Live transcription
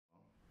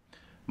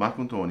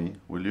معكم توني،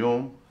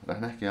 واليوم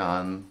رح نحكي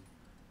عن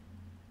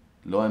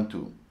ال OM-2.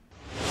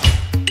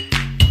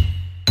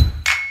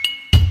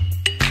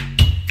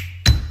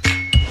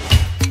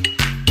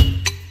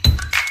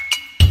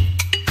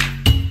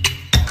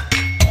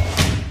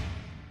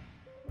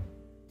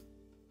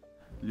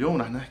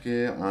 اليوم رح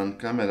نحكي عن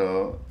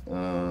كاميرا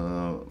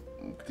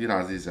كتير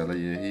عزيزة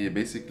علي.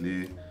 هي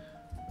basically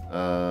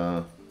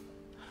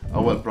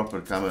أول proper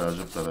كاميرا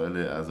جبتها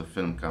لإلي as a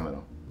film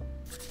كاميرا.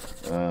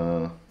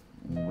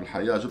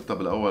 والحقيقة جبتها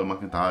بالأول ما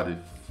كنت عارف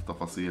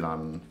تفاصيل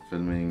عن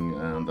filming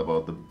and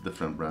about the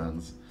different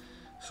brands.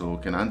 So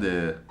كان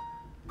عندي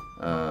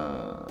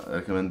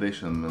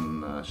recommendation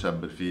من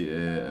شاب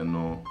رفيقي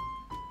إنه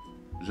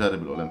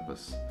جرب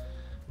الأولمبس.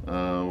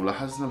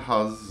 ولحسن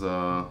الحظ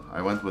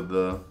I went with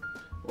the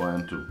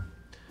OM-2.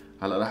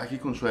 هلا رح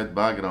احكيكم شوية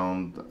باك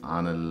جراوند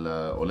عن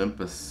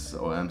الأولمبس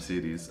OM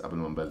series قبل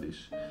ما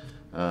نبلش.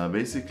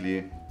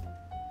 basically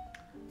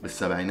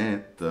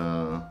بالسبعينات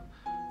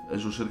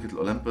اجوا شركة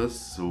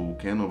الأولمبس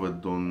وكانوا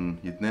بدهم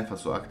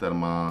يتنافسوا أكتر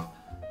مع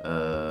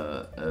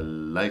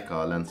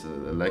اللايكا لينس،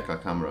 اللايكا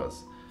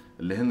كاميراز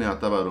اللي هن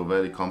يعتبروا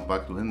very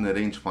compact وهن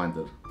رينج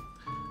فايندر.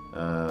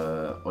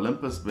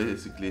 Olympus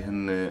basically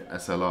هن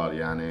SLR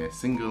يعني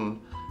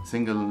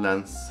single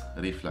lens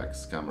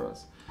reflex cameras.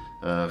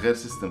 غير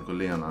سيستم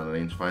كليا عن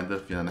رينج فايندر،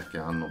 فينا نحكي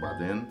عنه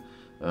بعدين.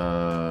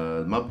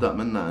 المبدأ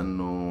منها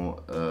انه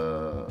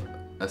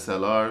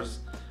SLRs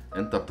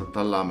انت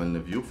بتطلع من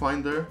الفيو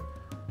فايندر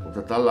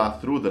وبتطلع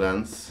through the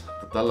lens،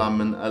 بتطلع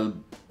من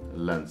قلب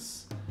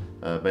اللينس.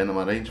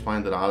 بينما رينج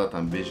فايندر عادة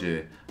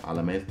بيجي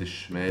على ميلة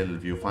الشمال،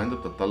 الفيو فايندر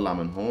بتطلع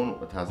من هون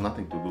it has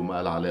nothing to do،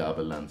 ما لها علاقة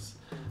باللينس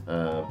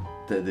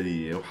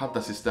تقدرية،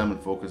 وحتى سيستم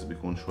الفوكس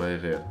بيكون شوي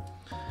غير.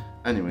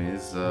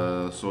 anyways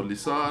so اللي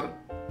صار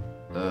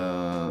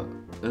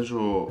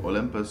اجوا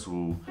اولمبس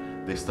و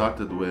they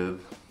started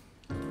with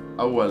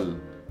اول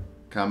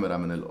كاميرا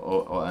من ال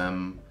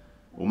OM،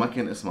 وما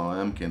كان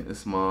اسمها OM، كان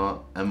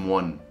اسمها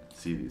M1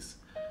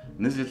 سيريز.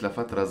 نزلت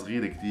لفترة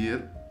صغيرة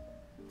كتير.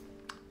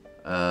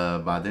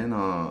 بعدين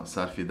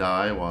صار في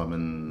داعي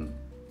ومن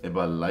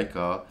قبل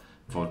لايكا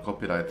for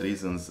copyright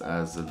reasons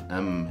as ال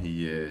M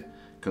هي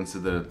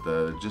considered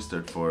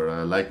registered for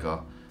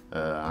لايكا.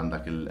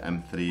 عندك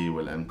ال M3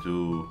 وال M2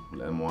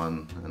 وال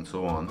M1 and so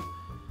on.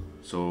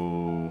 so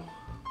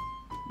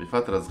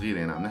بفترة صغيرة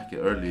يعني عم نحكي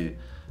early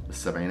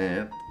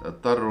بالسبعينات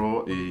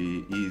اضطروا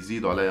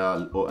يزيدوا عليها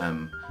ال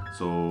OM.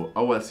 so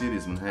أول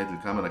سيريز من هيدي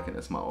الكاميرا كان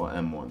اسمها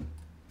OM1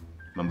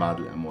 من بعد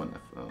ال M1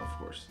 of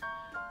course.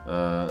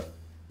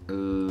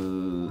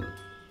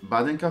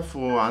 بعدين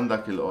كفوا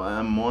عندك ال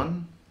OM1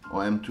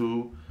 OM2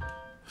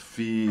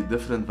 في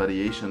different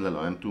variation لل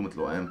OM2 مثل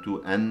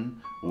OM2N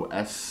و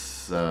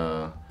S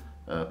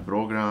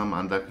program.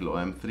 عندك ال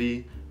OM3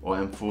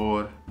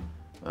 OM4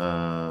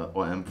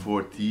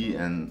 OM4T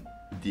and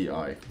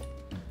TI.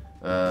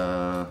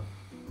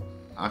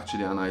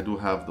 actually I do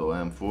have the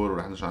OM4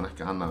 ورح نرجع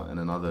نحكي عنها in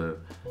another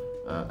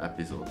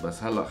episode،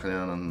 بس هلا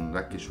خلينا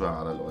نركز شوي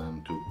على ال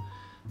OM2.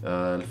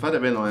 الفرق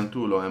بين ال OM2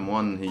 وال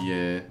OM1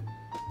 هي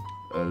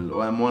ال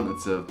OM1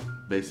 it's a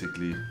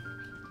basically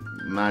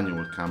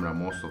manual camera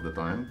most of the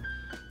time.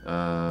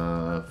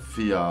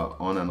 فيها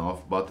on and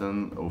off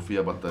button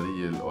وفيها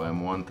بطارية. ال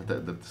OM1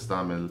 تقدر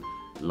تستعمل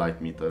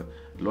light meter.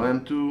 ال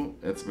OM2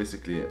 it's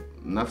basically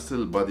نفس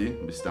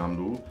البادي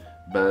بيستعملوه،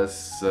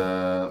 بس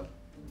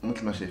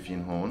مثل ما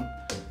شايفين هون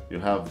you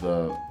have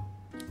the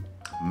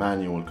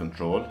manual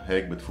control.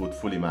 هيك بتفوت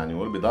fully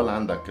manual، بضل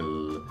عندك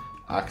ال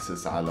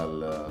access على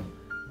ال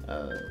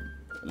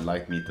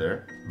light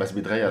meter بس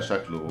بيتغير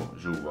شكله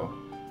جوا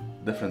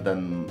different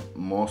than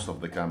most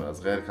of the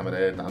cameras. غير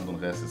كاميرات عندهم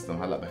غير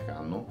سيستم هلا بحكي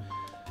عنه.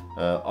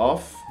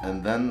 off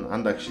and then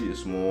عندك شيء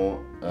اسمه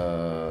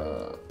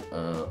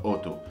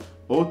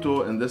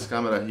auto in this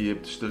camera. هي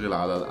بتشتغل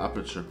على ال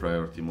aperture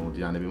priority mode،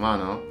 يعني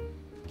بمعنى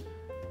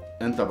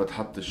انت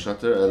بتحط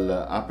الشاتر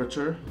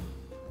الابرتشر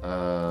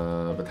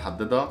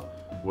بتحددها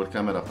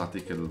والكاميرا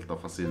بتعطيك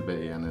التفاصيل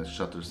الباقي، يعني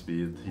الشاتر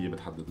سبيد هي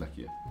بتحدد لك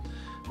اياه.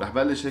 رح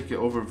بلش هيك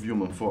اوفر فيو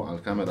من فوق على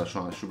الكاميرا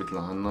شو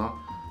بيطلع عنا.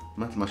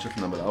 مثل ما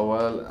شفنا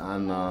بالاول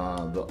عنا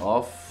the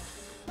off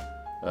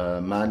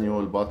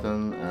manual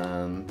button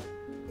and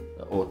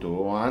auto.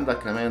 وعندك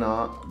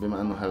كمان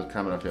بما انه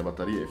هالكاميرا فيها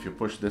بطارية if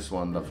you push this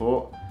one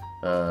لفوق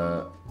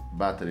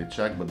battery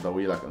check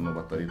بتضوي لك انه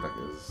بطاريتك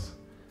is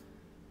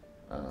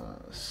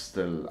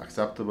still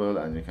acceptable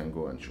and you can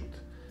go and shoot.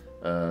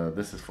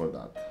 This is for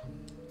that.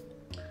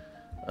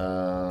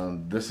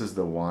 This is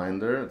the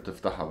winder.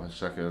 تفتحها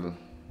بهالشكل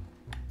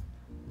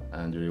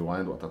and you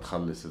rewind وقت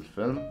تخلص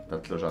الفيلم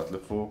ترجع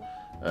تلفه.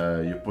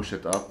 you push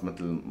it up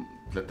مثل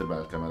ثلاث ارباع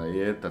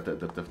الكاميرايات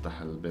تقدر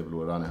تفتح الباب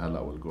الوراني. هلا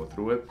we'll go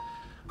through it.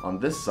 On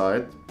this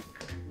side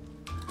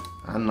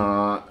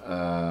عنا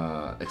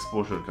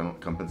exposure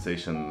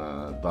compensation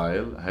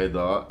dial.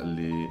 هيدا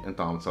اللي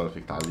انت عم تصور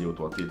فيك تعليه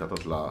وتوطيه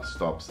تطلع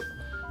stops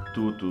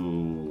 2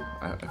 to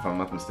if I'm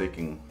not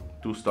mistaken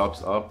 2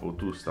 stops up و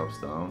 2 stops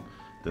down.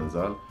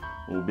 تنزل.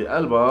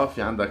 وبقلبها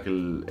في عندك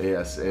ال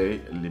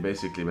ASA اللي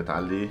basically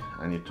بتعليه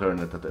and you turn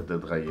it تقدر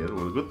تغير.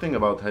 وال good thing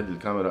about هيدي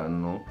الكاميرا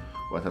انه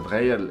وقت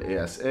تغير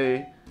ال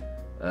ASA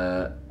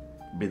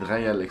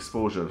بيتغير ال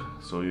exposure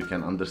so you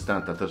can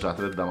understand ترجع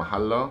تردها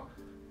محلها.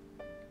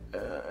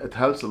 It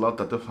helps a lot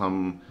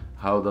تفهم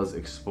how does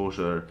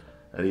exposure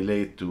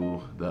relate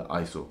to the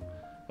ISO.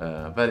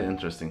 Very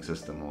interesting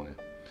system هون.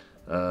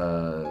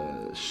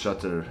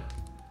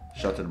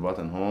 shutter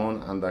button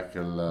هون. عندك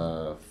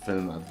ال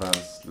film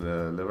advance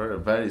lever.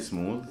 very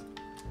smooth.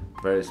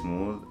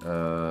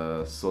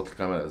 صوت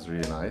الكاميرا is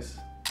really nice.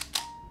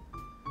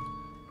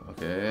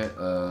 Okay.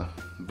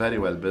 Very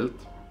well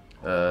built.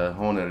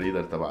 هون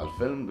الريدر تبع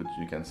الفيلم which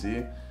you can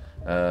see.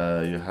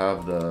 You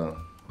have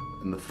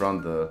in the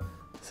front the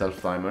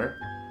self timer.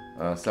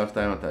 self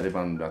timer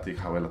تقريبا بيعطيك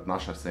حوالي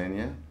 12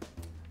 ثانية.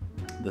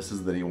 This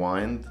is the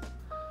rewind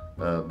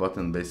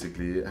button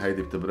basically.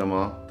 هيدي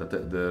بتبرمها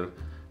تقدر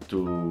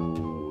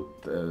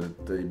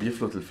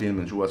بيفلت الفيلم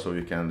من جوا so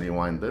you can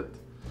rewind it.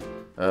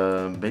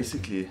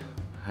 Basically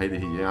هيدي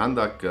هي.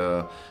 عندك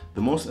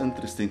the most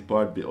interesting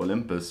part ب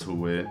Olympus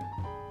هو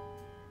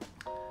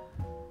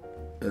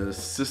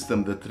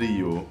system the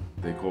trio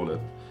they call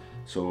it.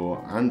 So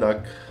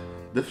عندك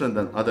different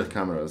than other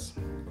cameras.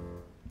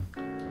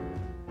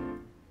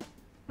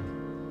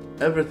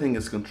 Everything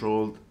is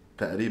controlled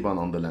تقريبا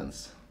on the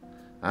lens.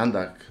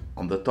 عندك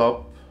on the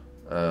top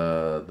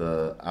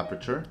the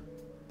aperture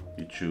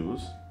you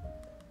choose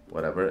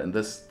whatever. In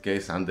this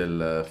case عندي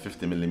ال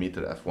 50mm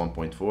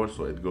f1.4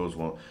 so it goes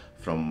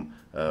from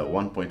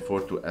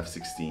 1.4 to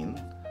f16.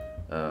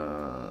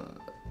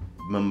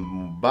 من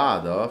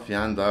بعدها في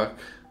عندك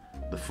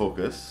the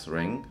focus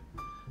ring.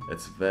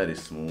 It's very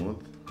smooth.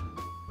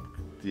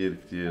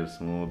 كتير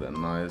smooth and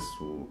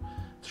nice و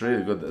it's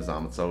really good إذا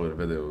عم تصور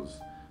videos.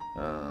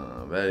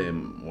 Very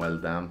well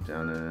damped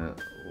يعني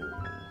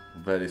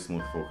very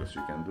smooth focus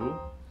you can do.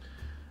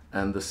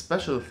 And the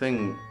special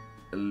thing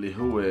اللي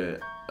هو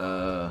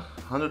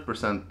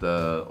 100%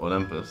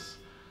 Olympus.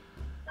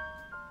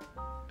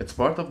 It's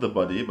part of the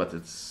body but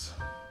it's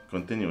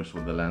continuous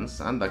with the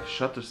lens. عندك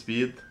shutter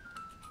speed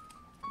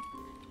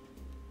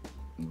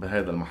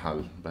بهذا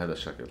المحل بهذا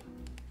الشكل.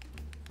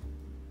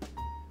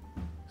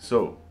 So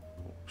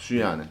شو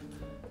يعني؟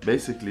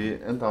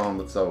 Basically انت عم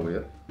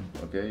بتصور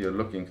okay you're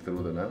looking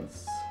through the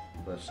lens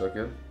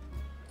بهالشكل.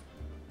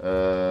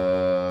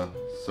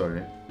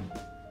 Sorry.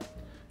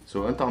 So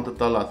انت عم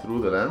تطلع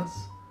through the lens.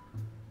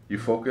 You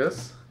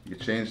focus, you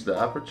change the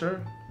aperture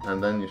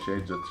and then you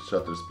change the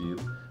shutter speed.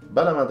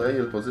 بلا ما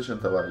تغير البوزيشن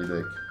تبع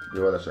ايديك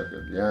بولا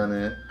شكل.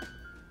 يعني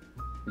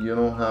you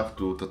don't have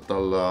to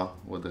تطلع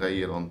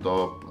وتغير on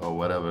top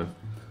او whatever.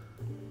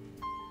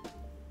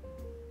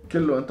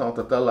 كله انت عم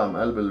تطلع من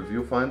قلب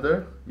الفيو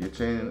فايندر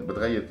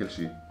بتغير كل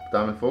شيء.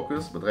 بتعمل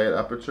فوكس،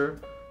 بتغير aperture،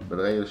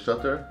 بتغير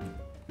الشاتر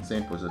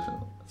same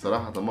position.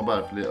 صراحة ما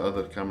بعرف ليه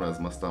other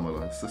cameras ما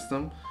استعملوا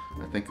هالسيستم.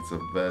 I think it's a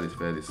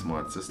very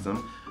smart system.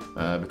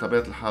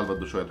 بطبيعة الحال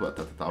بده شوية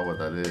وقت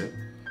تتعود عليه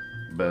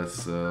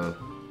بس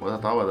وقت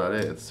تتعود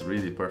عليه it's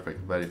really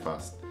perfect very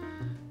fast.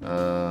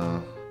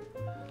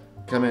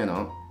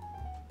 كمان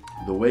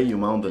the way you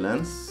mount the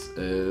lens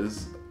is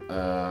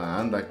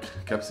عندك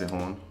كبسة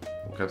هون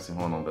وكبسة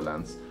هون on the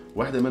lens.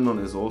 واحدة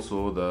منهم is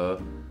also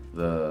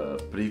the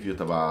preview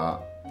تبع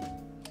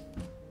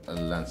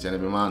اللينس. يعني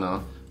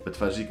بمعنى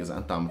بتفرجيك إذا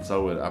أنت عم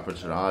تصور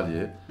aperture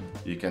عالية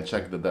you can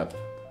check the depth.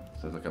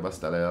 إذا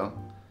كبست عليها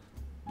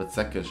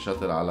بتسكر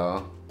الشتر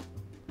على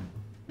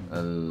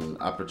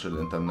الaperture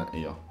اللي أنت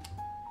منقيها.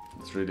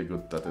 It's really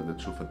good تقدر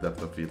تشوف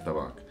الدبث of field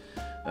تبعك.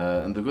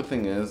 And the good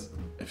thing is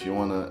if you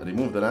wanna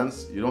remove the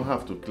lens you don't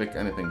have to click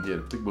anything here.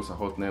 بتكبس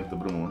على اثنين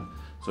بتبرمون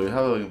so you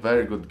have a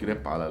very good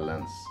grip على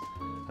اللينس.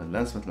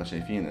 اللينس مثل ما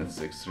شايفين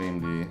it's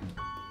extremely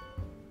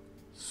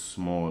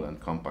small and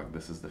compact.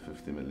 This is the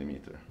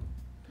 50mm.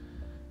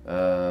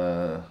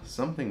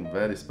 Something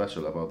very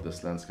special about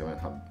this lens كمان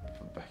حاب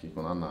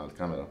بحكيكم عنها على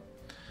الكاميرا.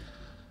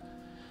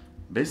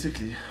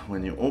 Basically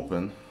when you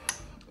open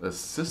the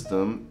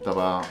system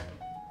تبع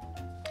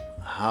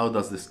how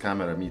does this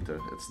camera meter.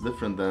 It's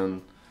different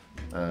than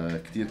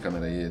كتير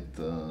كاميرايات.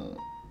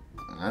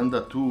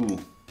 عندها two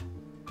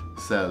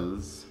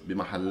cells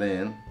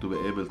بمحلين to be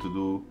able to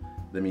do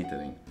the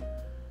metering.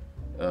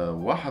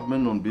 واحد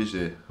منهم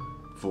بيجي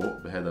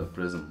فوق بهذا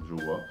البريزم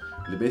جوا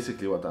اللي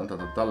basically وقت انت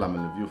تطلع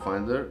من الفيو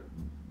فايندر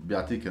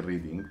بيعطيك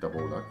الريدنج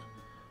تبعولك.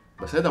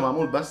 بس هذا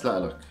معمول بس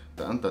لإلك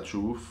انت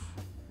تشوف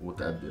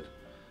وتقدر.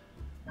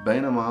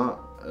 بينما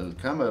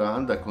الكاميرا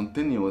عندها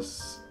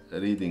continuous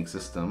reading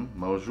system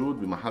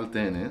موجود بمحل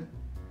تاني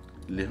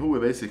اللي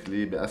هو basically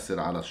بيأثر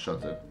على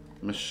الشاتر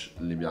مش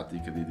اللي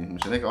بيعطيك الريدنج.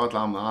 مش هيك اوقات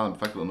العالم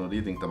بفكروا انه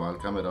الريدنج تبع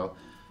الكاميرا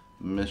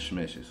مش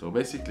ماشي. so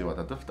basically وقت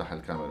تفتح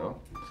الكاميرا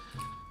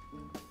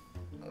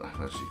رح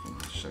فرجيكم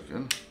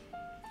هالشكل.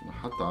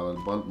 نحطها على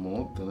البالب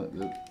مود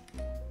تنقدر.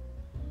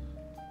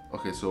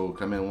 okay so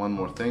كمان one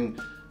more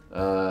thing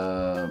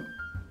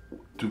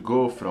to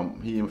go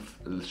from هي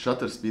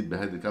الشاتر سبيد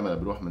بهيدي الكاميرا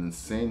بروح من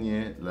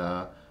الثانية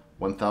ل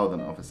 1000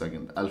 of a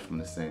second 1000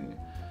 من الثانية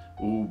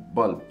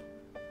وبالب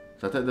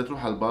فتقدر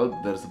تروح على البلب.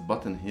 there's a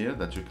button here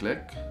that you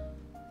click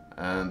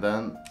and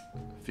then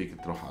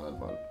فيك تروح على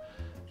البلب.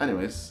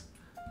 anyways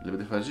اللي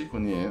بدي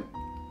فرجيكم اياه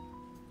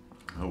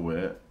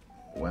هو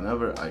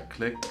whenever I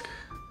click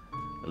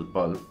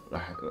البلب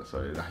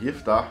رح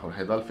يفتح ورح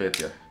يضل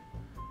فاتح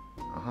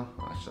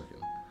على الشكل.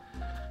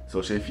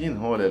 so شايفين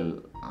هول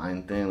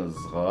العينتين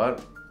الصغار.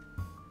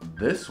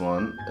 this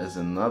one is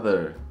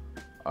another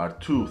are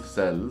tooth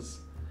cells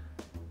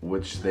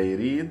which they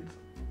read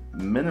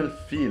من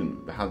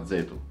الفيلم بحد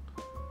ذاته.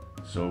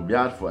 so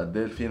بيعرفوا قد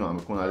ايه الفيلم عم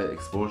يكون عليه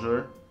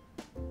exposure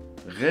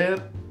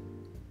غير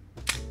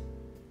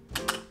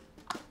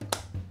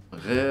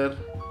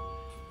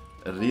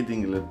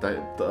الريدنج اللي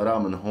بتقراه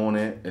من هون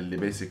اللي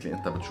بيسكلي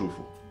انت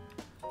بتشوفه.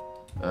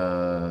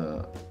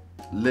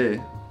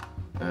 ليه؟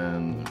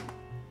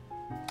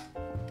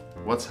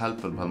 what's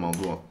helpful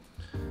بهالموضوع؟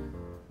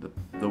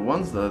 the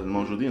ones that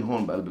الموجودين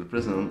هون بقلب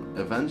البريزم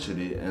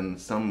eventually in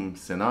some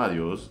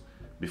scenarios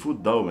بفوت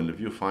ضوء من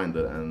الفيو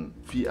فايندر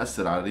and في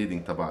أثر على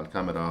الريدنج تبع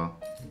الكاميرا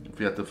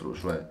وفيها تفرق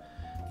شوي.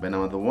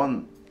 بينما the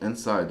one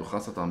inside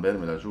وخاصة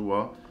بارمي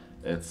لجوا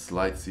it's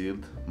light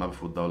sealed ما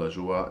بفوت ضوء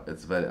لجوا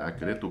it's very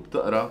accurate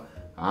وبتقرا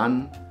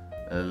عن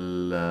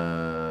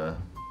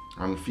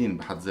الفيلم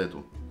بحد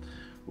ذاته.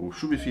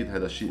 وشو بيفيد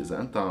هذا الشيء؟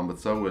 إذا أنت عم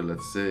بتصور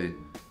let's say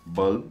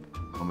bulb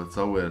عم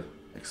بتصور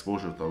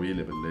exposure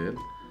طويلة بالليل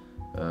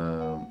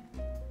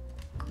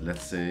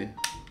let's say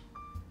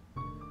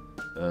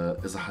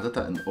إذا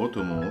حطيتها in auto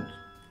mode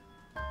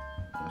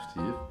عرفت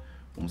كيف؟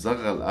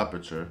 ومزغل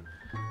aperture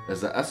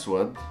إذا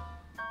أسود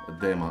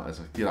قدامها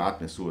إذا كتير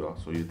عتمة صورة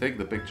so you take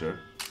the picture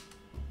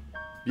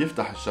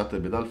بيفتح الشاتر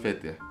بضل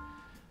فاتح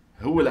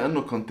هو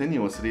لأنه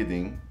continuous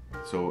reading.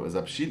 so إذا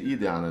بشيل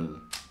إيدي عن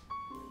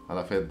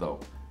هلا فات ضوء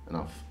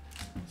enough.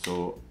 so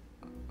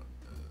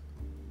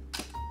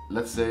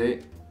let's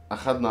say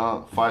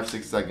أخذنا 5-6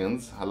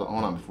 seconds هلا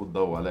هون عم بفوت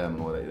ضوء عليها من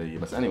ورا إيدي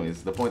بس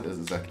anyways the point is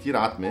إذا كتير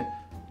عتمة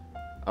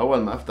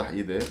أول ما أفتح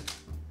إيدي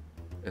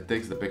it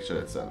takes the picture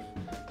itself.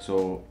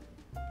 so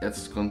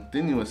it's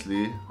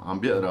continuously عم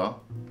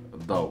بيقرا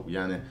الضوء.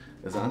 يعني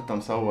إذا أنت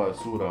مصور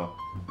صورة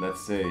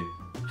let's say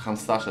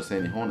 15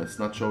 ثانية هون it's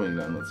not showing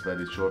لأنه it's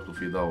very short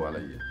وفي ضوء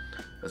علي.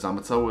 إذا عم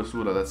بتصور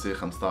صورة let's say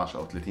 15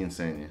 أو 30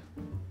 ثانية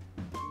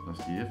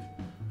عرفت كيف؟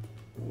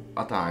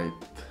 وقطعت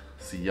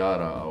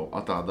سيارة أو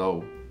قطع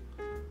ضوء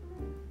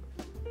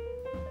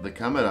the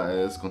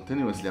camera is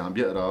continuously عم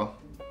بيقرا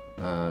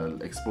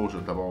الاكسبوجر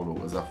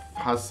تبعه. إذا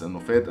حس إنه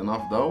فات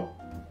enough ضوء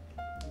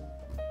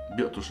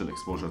بيقطش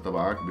الاكسبوجر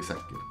تبعك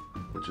بيسكر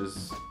which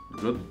is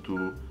good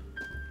to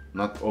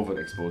not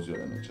overexpose your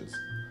images.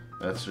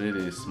 That's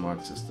really a smart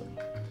system.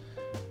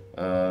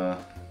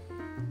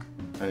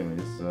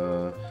 Anyways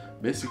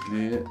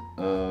basically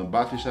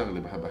بعد في شغلة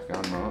بحب أحكي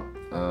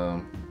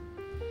عنها.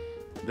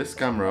 this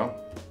camera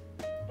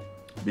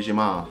بيجي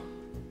معها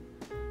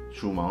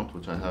shoe mount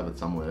which I have it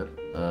somewhere.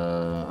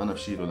 أنا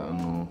بشيله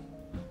لأنه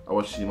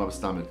أول شيء ما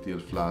بستعمل كتير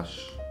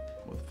فلاش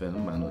with film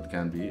مع إنه it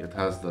can be it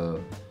has the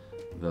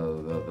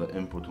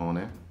input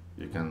هون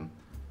you can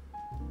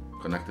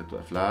connect it to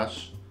a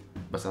flash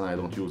بس أنا I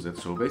don't use it.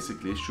 so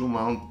basically shoe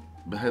mount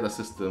بهذا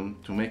system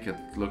to make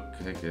it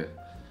look هيك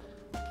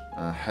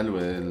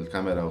حلوة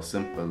الكاميرا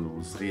وسيمبل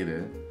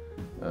وصغيرة.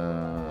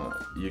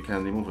 you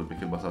can remove it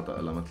بكل بساطة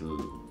إلا مثل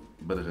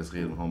برغي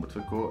صغير من هون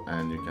بتفكه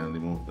and you can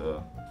remove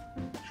the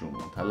shoe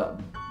mount. هلا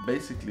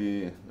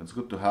basically it's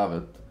good to have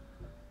it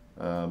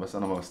بس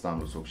أنا ما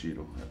بستعمله so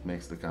بشيله. it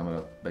makes the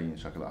camera تبين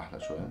شكلها أحلى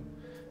شوية.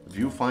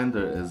 view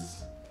finder is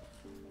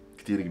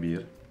كتير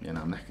كبير يعني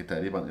عم نحكي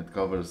تقريبا it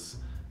covers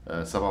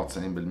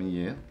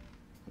 97%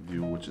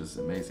 view which is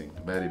amazing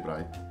very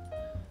bright.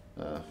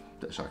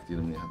 بتقشع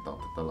كتير منيح انت عم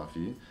تطلع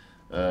فيه.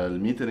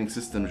 الميترينج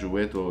سيستم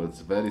جواته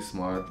it's very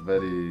smart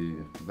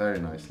very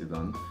nicely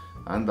done.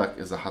 عندك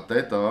اذا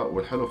حطيتها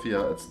والحلو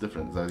فيها it's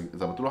different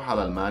اذا بتروح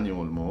على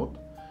المانيوال مود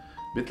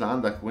بيطلع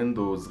عندك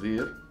ويندو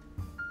صغير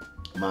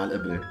مع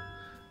الابره.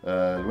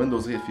 الويندو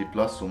صغير فيه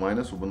بلس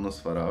وماينس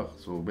وبالنص فراغ.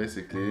 so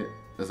basically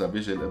اذا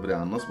بيجي الابره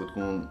على النص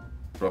بتكون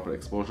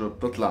proper exposure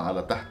بتطلع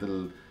على تحت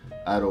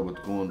الارو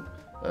بتكون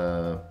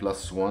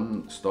بلس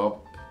 1 ستوب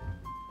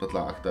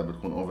بتطلع اكتر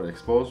بتكون اوفر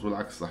اكسبوز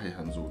والعكس صحيح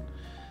نزول.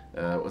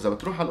 واذا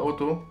بتروح على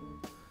الاوتو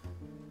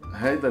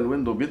هيدا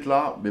الويندو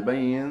بيطلع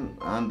ببين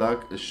عندك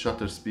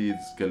الشاتر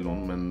سبيدز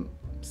كلهم من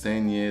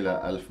ثانية ل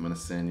 1000 من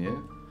الثانية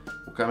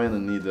وكمان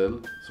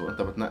النيدل. سو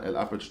انت بتنقي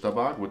الابرج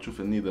تبعك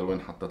وتشوف النيدل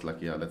وين حطت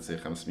لك اياها let's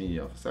say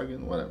 500 في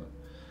سكند whatever.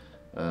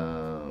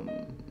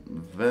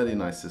 very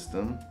nice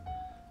system.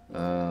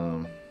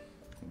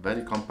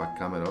 very compact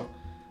camera.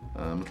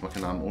 مثل ما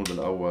كنا عم نقول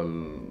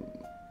بالاول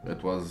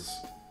it was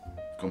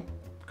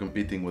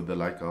competing with the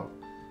Leica.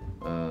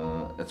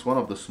 It's one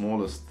of the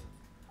smallest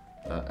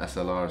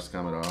SLR's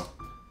camera.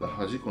 رح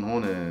أجيكم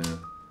هون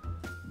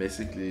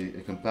basically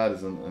a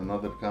comparison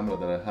another camera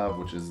that I have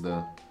which is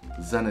the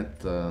Zenit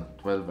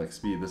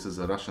 12XP. This is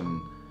a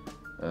Russian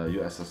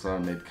USSR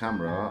made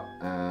camera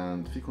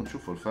and فيكم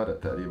تشوفوا الفرق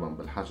تقريبا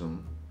بالحجم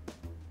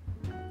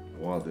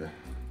واضح.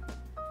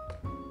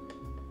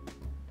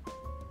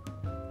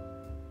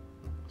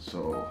 So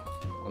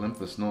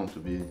Olympus known to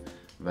be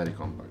very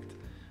compact.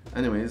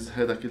 anyways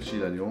هذا كل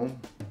شيء لليوم.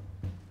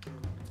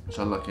 ان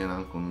شاء الله كان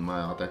عندكم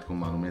اعطيتكم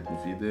معلومات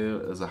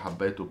مفيدة. اذا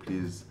حبيتوا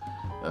please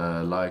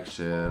like,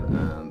 share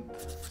and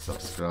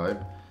subscribe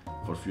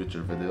for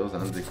future videos.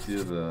 عندي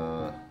كتير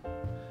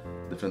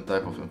different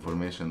type of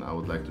information I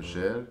would like to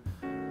share.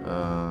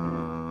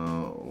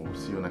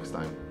 See you next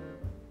time.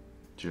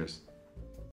 Cheers.